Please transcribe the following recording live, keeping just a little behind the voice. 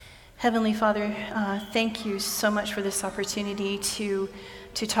Heavenly Father, thank you so much for this opportunity to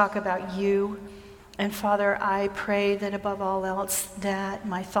talk about you. And Father, I pray that above all else, that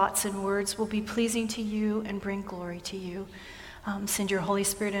my thoughts and words will be pleasing to you and bring glory to you. Send your Holy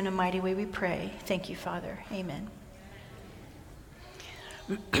Spirit in a mighty way, we pray. Thank you, Father. Amen.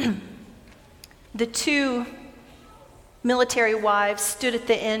 The two military wives stood at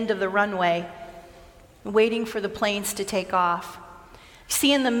the end of the runway, waiting for the planes to take off.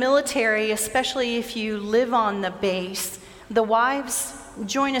 See, in the military, especially if you live on the base, the wives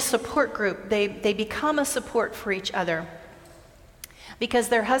join a support group. They become a support for each other because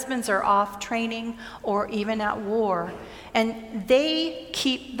their husbands are off training or even at war, and they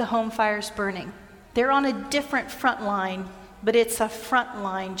keep the home fires burning. They're on a different front line, but it's a front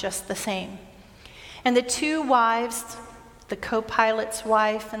line just the same. And the two wives, the co-pilot's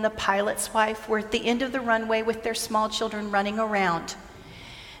wife and the pilot's wife, were at the end of the runway with their small children running around.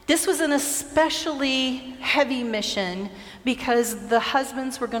 This was an especially heavy mission because the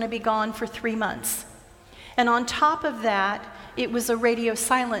husbands were going to be gone for 3 months. And on top of that, it was a radio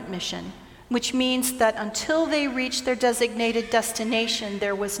silent mission, which means that until they reached their designated destination,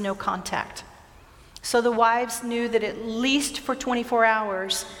 there was no contact. So the wives knew that at least for 24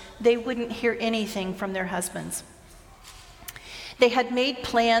 hours, they wouldn't hear anything from their husbands. They had made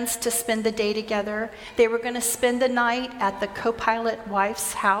plans to spend the day together. They were going to spend the night at the co-pilot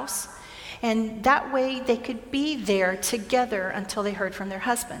wife's house, and that way they could be there together until they heard from their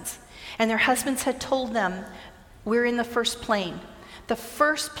husbands. And their husbands had told them, we're in the first plane. The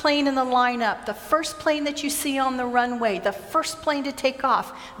first plane in the lineup, the first plane that you see on the runway, the first plane to take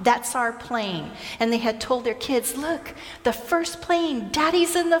off, that's our plane. And they had told their kids, look, the first plane,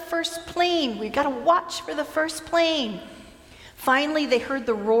 Daddy's in the first plane. We've got to watch for the first plane. Finally, they heard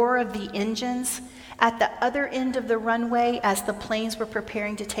the roar of the engines at the other end of the runway as the planes were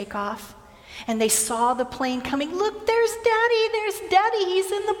preparing to take off. And they saw the plane coming. Look, there's Daddy,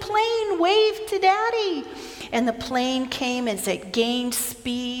 he's in the plane, wave to Daddy. And the plane came as it gained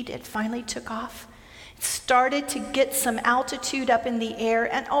speed. It finally took off. It started to get some altitude up in the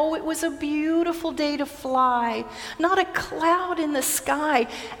air, and oh, it was a beautiful day to fly. Not a cloud in the sky.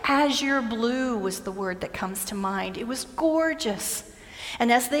 Azure blue was the word that comes to mind. It was gorgeous.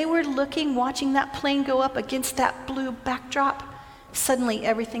 And as they were looking, watching that plane go up against that blue backdrop, suddenly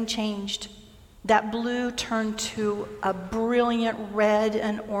everything changed. That blue turned to a brilliant red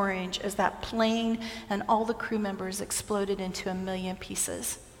and orange as that plane and all the crew members exploded into a million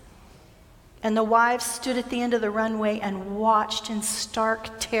pieces. And the wives stood at the end of the runway and watched in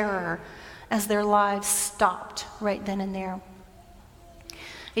stark terror as their lives stopped right then and there.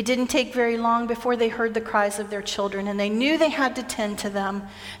 It didn't take very long before they heard the cries of their children, and they knew they had to tend to them.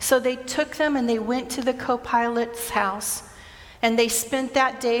 So they took them and they went to the co-pilot's house. And they spent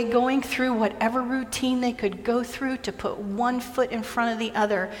that day going through whatever routine they could go through to put one foot in front of the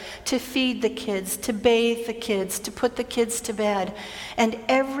other, to feed the kids, to bathe the kids, to put the kids to bed. And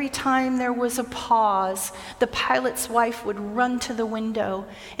every time there was a pause, the pilot's wife would run to the window,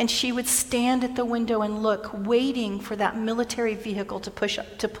 and she would stand at the window and look, waiting for that military vehicle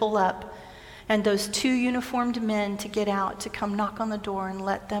to pull up, and those two uniformed men to get out, to come knock on the door and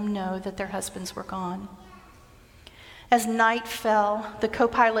let them know that their husbands were gone. As night fell, the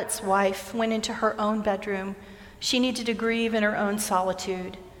co-pilot's wife went into her own bedroom. She needed to grieve in her own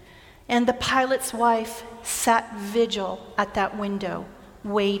solitude. And the pilot's wife sat vigil at that window,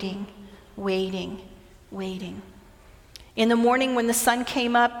 waiting. In the morning when the sun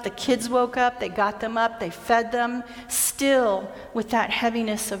came up, the kids woke up, they got them up, they fed them, still with that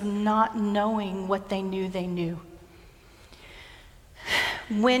heaviness of not knowing what they knew.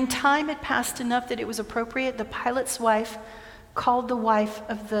 When time had passed enough that it was appropriate, the pilot's wife called the wife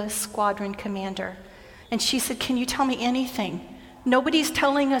of the squadron commander. And she said, can you tell me anything? Nobody's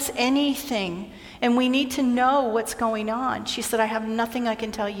telling us anything, and we need to know what's going on. She said, I have nothing I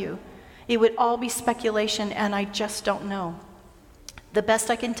can tell you. It would all be speculation, and I just don't know. The best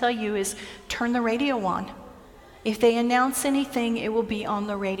I can tell you is turn the radio on. If they announce anything, it will be on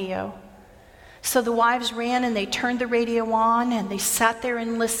the radio. So the wives ran and they turned the radio on and they sat there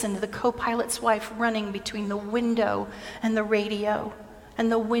and listened to the co-pilot's wife running between the window and the radio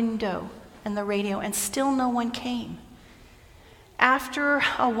and the window and the radio, and still no one came. After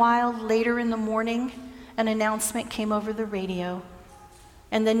a while later in the morning, an announcement came over the radio,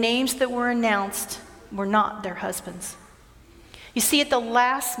 and the names that were announced were not their husbands. You see, at the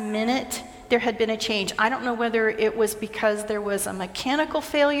last minute, there had been a change. I don't know whether it was because there was a mechanical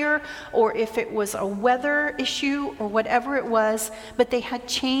failure or if it was a weather issue or whatever it was, but they had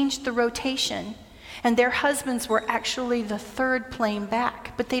changed the rotation. And their husbands were actually the third plane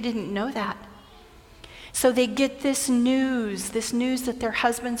back, but they didn't know that. So they get this news that their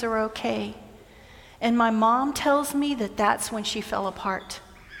husbands are okay. And my mom tells me that that's when she fell apart.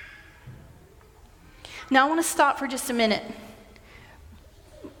 Now I want to stop for just a minute.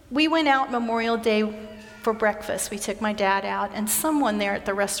 We went out Memorial Day for breakfast. We took my dad out, and someone there at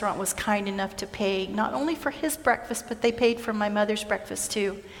the restaurant was kind enough to pay not only for his breakfast, but they paid for my mother's breakfast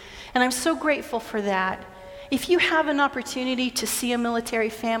too. And I'm so grateful for that. If you have an opportunity to see a military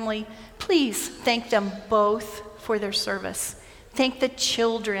family, please thank them both for their service. Thank the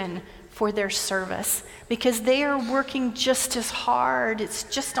children for their service, because they are working just as hard. It's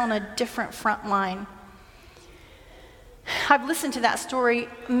just on a different front line. I've listened to that story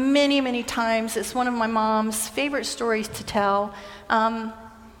many, many times. It's one of my mom's favorite stories to tell.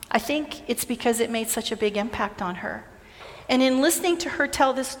 I think it's because it made such a big impact on her. And in listening to her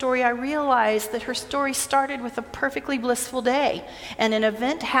tell this story, I realized that her story started with a perfectly blissful day, and an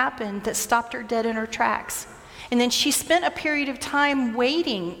event happened that stopped her dead in her tracks. And then she spent a period of time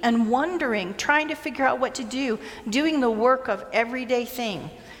waiting and wondering, trying to figure out what to do, doing the work of everyday thing.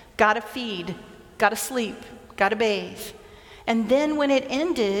 Gotta feed, gotta sleep, gotta bathe. And then when it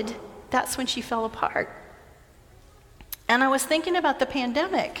ended, that's when she fell apart. And I was thinking about the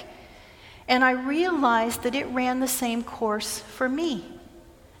pandemic, and I realized that it ran the same course for me.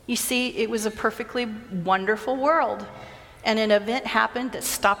 You see, it was a perfectly wonderful world, and an event happened that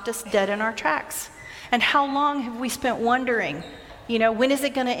stopped us dead in our tracks. And how long have we spent wondering, when is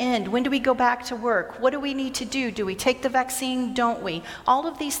it going to end? When do we go back to work? What do we need to do? Do we take the vaccine? Don't we? All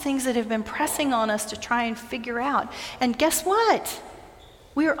of these things that have been pressing on us to try and figure out. And guess what?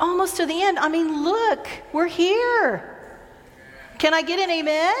 We are almost to the end. I mean, look, we're here. Can I get an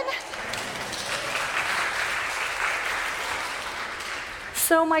amen?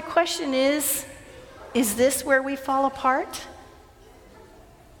 So my question is this where we fall apart?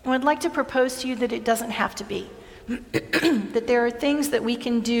 And I'd like to propose to you that it doesn't have to be. That there are things that we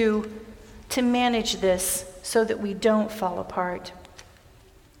can do to manage this so that we don't fall apart.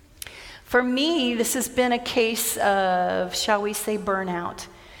 For me, this has been a case of, shall we say, burnout.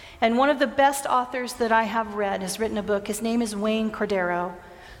 And one of the best authors that I have read has written a book. His name is Wayne Cordero.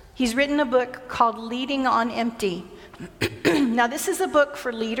 He's written a book called Leading on Empty. Now, this is a book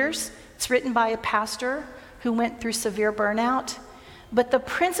for leaders. It's written by a pastor who went through severe burnout. But the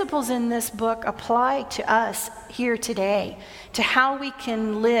principles in this book apply to us here today, to how we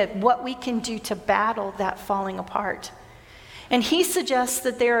can live, what we can do to battle that falling apart. And he suggests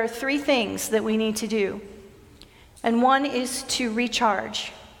that there are 3 things that we need to do. And one is to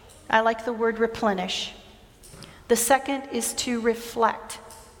recharge. I like the word replenish. The second is to reflect.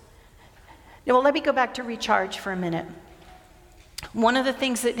 Well, let me go back to recharge for a minute. One of the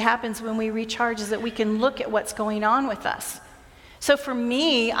things that happens when we recharge is that we can look at what's going on with us. So for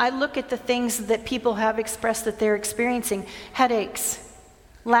me, I look at the things that people have expressed that they're experiencing: headaches,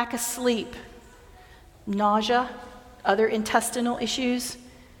 lack of sleep, nausea, other intestinal issues,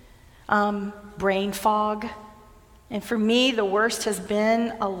 brain fog. And for me, the worst has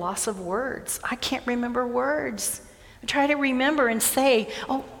been a loss of words. I can't remember words. I try to remember and say,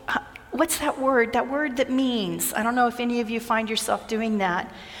 what's that word? That word that means. I don't know if any of you find yourself doing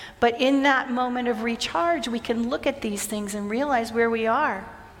that. But in that moment of recharge, we can look at these things and realize where we are.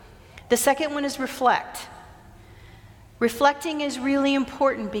 The second one is reflect. Reflecting is really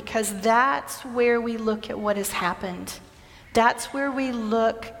important because that's where we look at what has happened. That's where we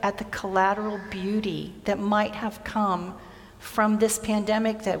look at the collateral beauty that might have come from this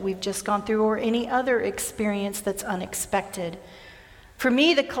pandemic that we've just gone through, or any other experience that's unexpected. For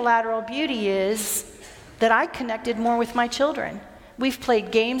me, the collateral beauty is that I connected more with my children. We've played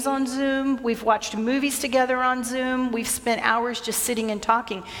games on Zoom. We've watched movies together on Zoom. We've spent hours just sitting and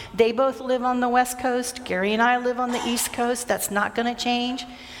talking. They both live on the West Coast. Gary and I live on the East Coast. That's not going to change.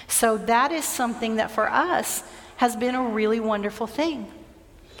 So that is something that for us has been a really wonderful thing.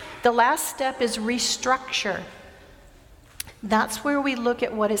 The last step is restructure. That's where we look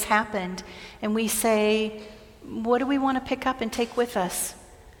at what has happened and we say, what do we want to pick up and take with us?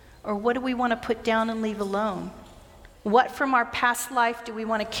 Or what do we want to put down and leave alone? What from our past life do we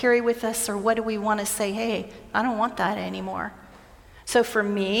want to carry with us, or what do we want to say, hey, I don't want that anymore? So for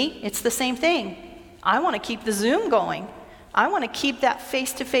me, it's the same thing. I want to keep the Zoom going. I want to keep that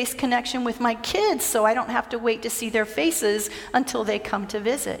face-to-face connection with my kids so I don't have to wait to see their faces until they come to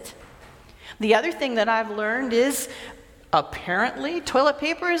visit. The other thing that I've learned is apparently toilet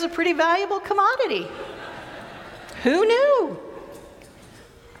paper is a pretty valuable commodity. Who knew?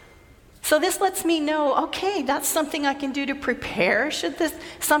 So this lets me know, okay, that's something I can do to prepare should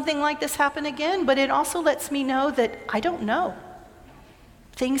something like this happen again. But it also lets me know that I don't know.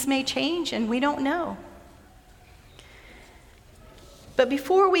 Things may change and we don't know. But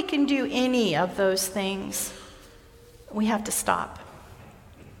before we can do any of those things, we have to stop.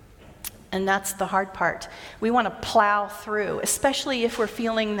 And that's the hard part. We want to plow through, especially if we're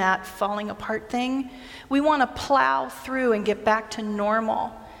feeling that falling apart thing. We want to plow through and get back to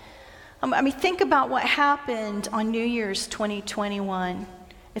normal. I mean, think about what happened on New Year's 2021.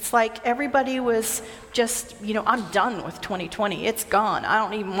 It's like everybody was just, I'm done with 2020. It's gone. I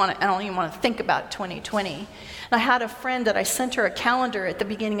don't even want to think about 2020. And I had a friend that I sent her a calendar at the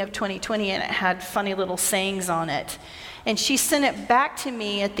beginning of 2020, and it had funny little sayings on it. And she sent it back to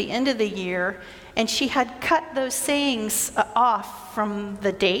me at the end of the year, and she had cut those sayings off from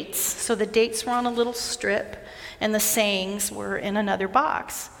the dates. So the dates were on a little strip, and the sayings were in another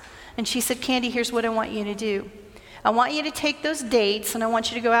box. And she said, Candy, here's what I want you to do. I want you to take those dates, and I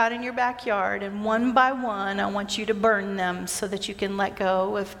want you to go out in your backyard, and one by one, I want you to burn them so that you can let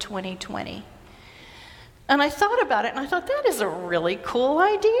go of 2020. And I thought about it, and I thought, that is a really cool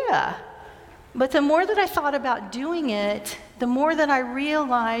idea. But the more that I thought about doing it, the more that I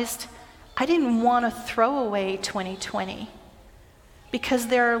realized I didn't want to throw away 2020 because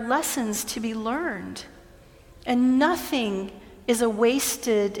there are lessons to be learned. And nothing is a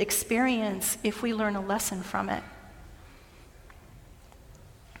wasted experience if we learn a lesson from it.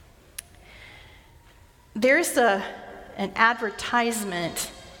 There's an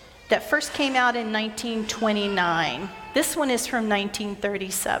advertisement that first came out in 1929. This one is from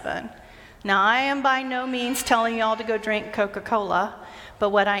 1937. Now, I am by no means telling y'all to go drink Coca-Cola, but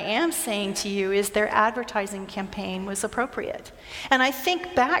what I am saying to you is their advertising campaign was appropriate. And I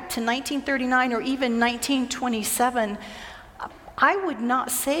think back to 1939 or even 1927, I would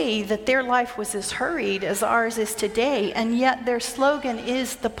not say that their life was as hurried as ours is today, and yet their slogan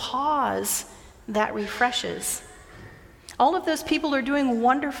is the pause that refreshes. All of those people are doing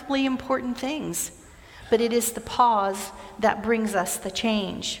wonderfully important things, but it is the pause that brings us the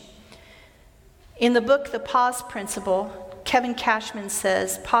change. In the book, The Pause Principle, Kevin Cashman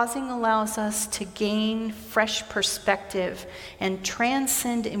says, pausing allows us to gain fresh perspective and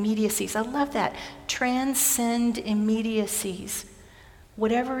transcend immediacies. I love that. Transcend immediacies.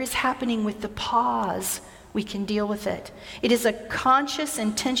 Whatever is happening with the pause, we can deal with it. It is a conscious,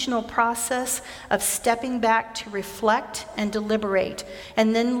 intentional process of stepping back to reflect and deliberate,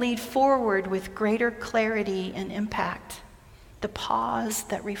 and then lead forward with greater clarity and impact. The pause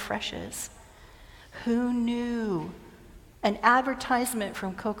that refreshes. Who knew an advertisement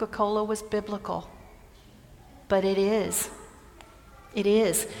from Coca-Cola was biblical? But it is. It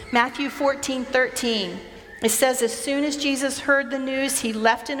is. Matthew 14:13. It says, as soon as Jesus heard the news, he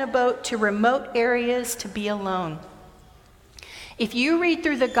left in a boat to remote areas to be alone. If you read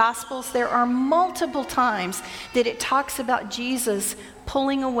through the Gospels, there are multiple times that it talks about Jesus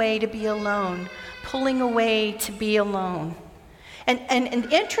pulling away to be alone, pulling away to be alone. And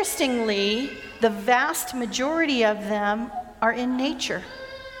interestingly, the vast majority of them are in nature.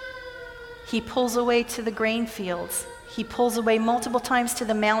 He pulls away to the grain fields. He pulls away multiple times to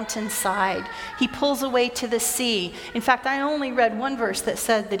the mountainside. He pulls away to the sea. In fact, I only read one verse that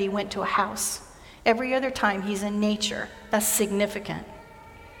said that he went to a house. Every other time he's in nature. That's significant.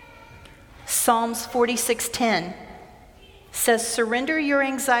 Psalms 46:10 says, surrender your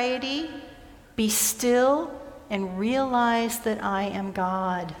anxiety, be still, and realize that I am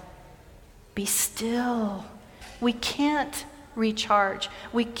God. Be still. We can't recharge.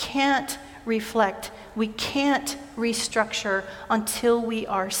 We can't reflect. We can't restructure until we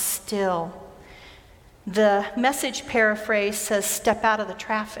are still. The Message paraphrase says, step out of the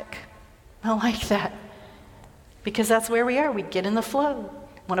traffic. I like that because that's where we are. We get in the flow.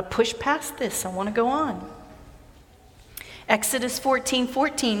 I want to push past this. I want to go on. Exodus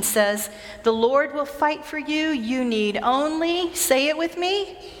 14:14 says, the Lord will fight for you. You need only, say it with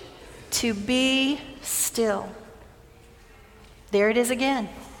me, to be still. There it is again.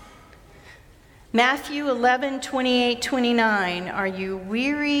 Matthew 11:28-29. Are you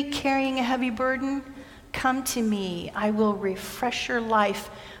weary, carrying a heavy burden? Come to me. I will refresh your life,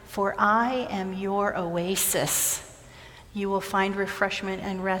 for I am your oasis. You will find refreshment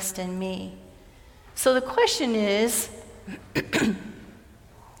and rest in me. So the question is,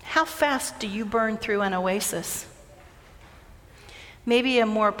 how fast do you burn through an oasis? Maybe a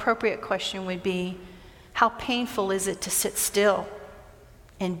more appropriate question would be, how painful is it to sit still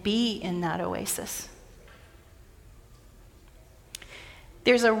and be in that oasis?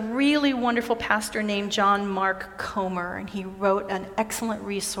 There's a really wonderful pastor named John Mark Comer, and he wrote an excellent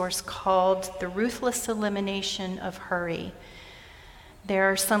resource called The Ruthless Elimination of Hurry.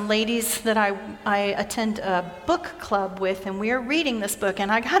 There are some ladies that I attend a book club with, and we are reading this book,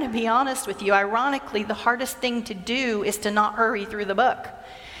 and I gotta be honest with you, ironically, the hardest thing to do is to not hurry through the book.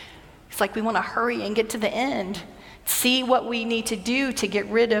 It's like we wanna hurry and get to the end, see what we need to do to get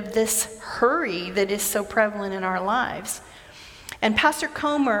rid of this hurry that is so prevalent in our lives. And Pastor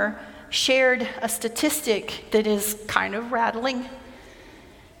Comer shared a statistic that is kind of rattling.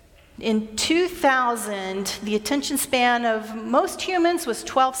 In 2000, the attention span of most humans was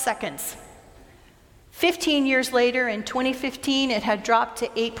 12 seconds. 15 years later, in 2015, it had dropped to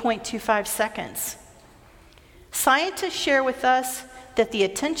 8.25 seconds. Scientists share with us that the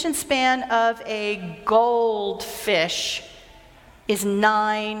attention span of a goldfish is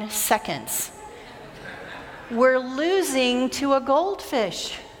 9 seconds. We're losing to a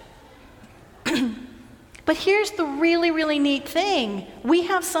goldfish. But here's the really, really neat thing. We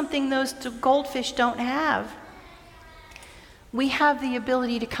have something those goldfish don't have. We have the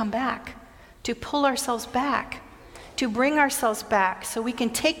ability to come back, to pull ourselves back, to bring ourselves back so we can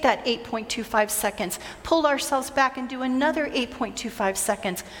take that 8.25 seconds, pull ourselves back and do another 8.25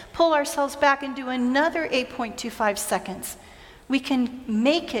 seconds, pull ourselves back and do another 8.25 seconds. We can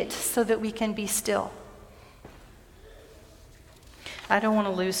make it so that we can be still. I don't want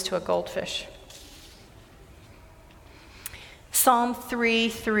to lose to a goldfish. Psalm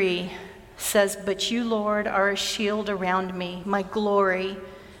 3:3 says, "But you, Lord, are a shield around me, my glory,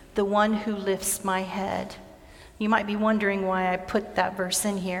 the one who lifts my head." You might be wondering why I put that verse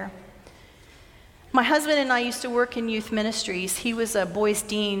in here. My husband and I used to work in youth ministries. He was a boys'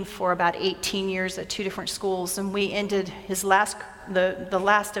 dean for about 18 years at 2 different schools, and we ended the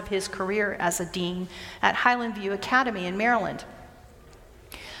last of his career as a dean at Highland View Academy in Maryland.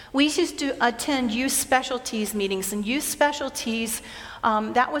 We used to attend youth specialties meetings, and youth specialties,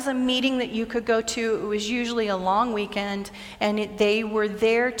 that was a meeting that you could go to. It was usually a long weekend, and they were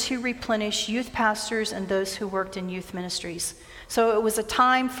there to replenish youth pastors and those who worked in youth ministries. So it was a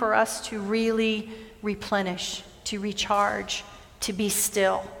time for us to really replenish, to recharge, to be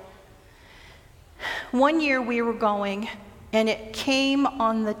still. One year we were going, and it came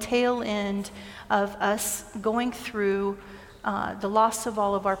on the tail end of us going through the loss of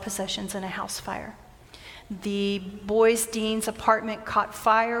all of our possessions in a house fire. The boys' dean's apartment caught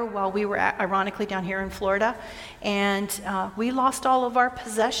fire while we were ironically down here in Florida, and we lost all of our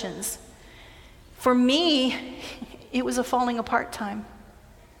possessions. For me, it was a falling apart time.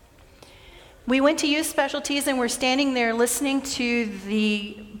 We went to youth specialties, and we're standing there listening to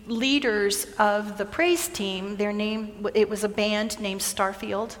the leaders of the praise team. It was a band named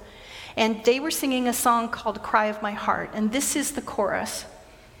Starfield. And they were singing a song called "Cry of My Heart." And this is the chorus.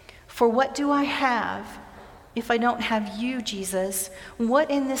 "For what do I have if I don't have you, Jesus?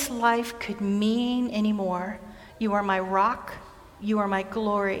 What in this life could mean anymore? You are my rock. You are my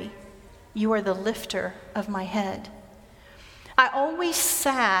glory. You are the lifter of my head." I always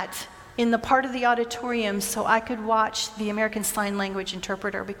sat in the part of the auditorium so I could watch the American Sign Language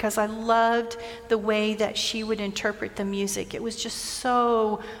interpreter, because I loved the way that she would interpret the music. It was just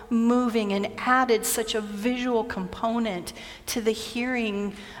so moving and added such a visual component to the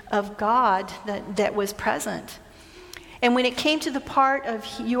hearing of God that was present. And when it came to the part of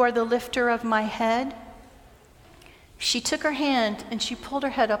 "You are the lifter of my head," she took her hand and she pulled her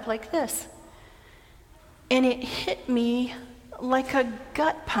head up like this. And it hit me like a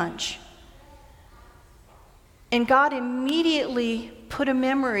gut punch. And God immediately put a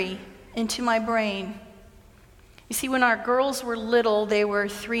memory into my brain. You see, when our girls were little, they were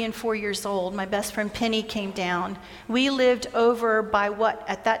 3 and 4 years old, my best friend Penny came down. We lived over by what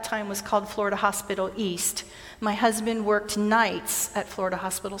at that time was called Florida Hospital East. My husband worked nights at Florida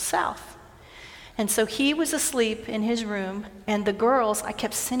Hospital South. And so he was asleep in his room, and the girls, I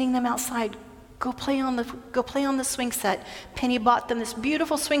kept sending them outside. Go play on the swing set. Penny bought them this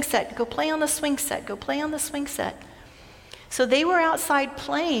beautiful swing set. Go play on the swing set. Go play on the swing set. So they were outside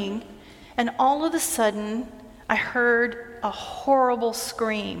playing, and all of a sudden, I heard a horrible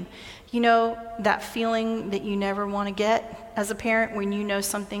scream. You know, that feeling that you never want to get as a parent when you know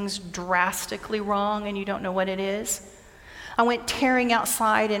something's drastically wrong and you don't know what it is? I went tearing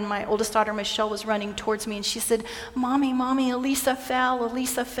outside, and my oldest daughter, Michelle, was running towards me, and she said, Mommy, Elisa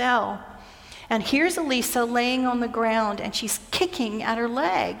fell. And here's Elisa laying on the ground, and she's kicking at her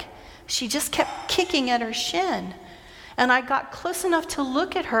leg. She just kept kicking at her shin. And I got close enough to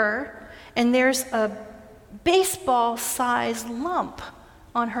look at her, and there's a baseball-sized lump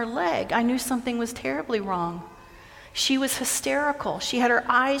on her leg. I knew something was terribly wrong. She was hysterical. She had her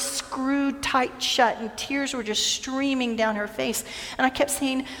eyes screwed tight shut and tears were just streaming down her face. And I kept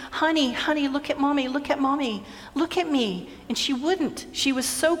saying, honey, look at mommy, look at mommy, look at me. And she wouldn't. She was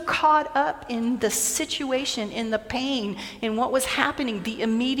so caught up in the situation, in the pain, in what was happening, the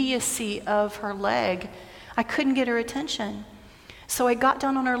immediacy of her leg. I couldn't get her attention. So I got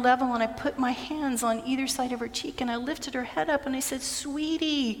down on her level and I put my hands on either side of her cheek and I lifted her head up and I said,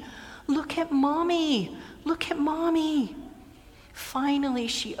 sweetie, look at mommy. Look at mommy. Finally,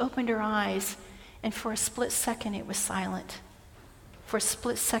 she opened her eyes, and for a split second, it was silent. For a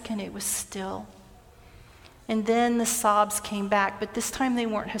split second, it was still. And then the sobs came back, but this time they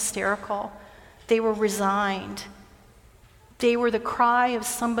weren't hysterical. They were resigned. They were the cry of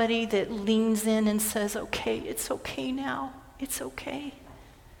somebody that leans in and says, okay, it's okay now. It's okay.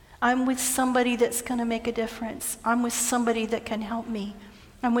 I'm with somebody that's going to make a difference. I'm with somebody that can help me.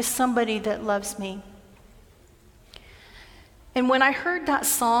 I'm with somebody that loves me. And when I heard that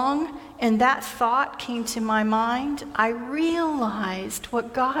song and that thought came to my mind, I realized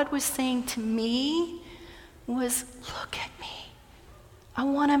what God was saying to me was, look at me. I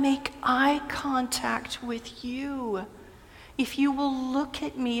want to make eye contact with you. If you will look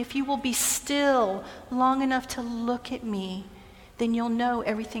at me, if you will be still long enough to look at me, then you'll know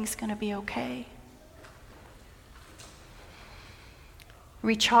everything's going to be okay.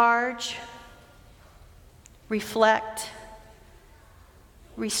 Recharge, reflect,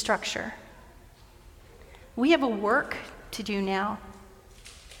 restructure. We have a work to do now.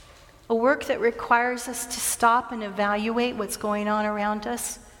 A work that requires us to stop and evaluate what's going on around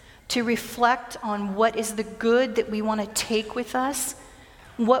us, to reflect on what is the good that we want to take with us,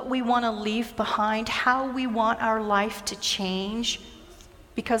 what we want to leave behind, how we want our life to change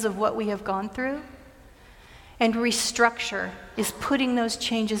because of what we have gone through. And restructure is putting those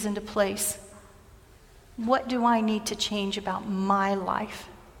changes into place. What do I need to change about my life?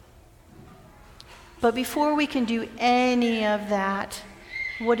 But before we can do any of that,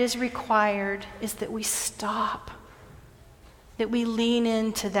 what is required is that we stop, that we lean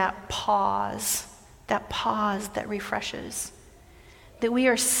into that pause that refreshes, that we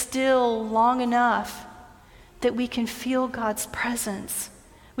are still long enough that we can feel God's presence.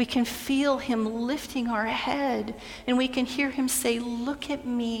 We can feel him lifting our head, and we can hear him say, look at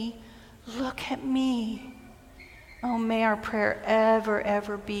me, look at me. Oh, may our prayer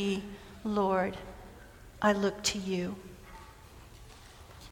ever be, Lord, I look to you.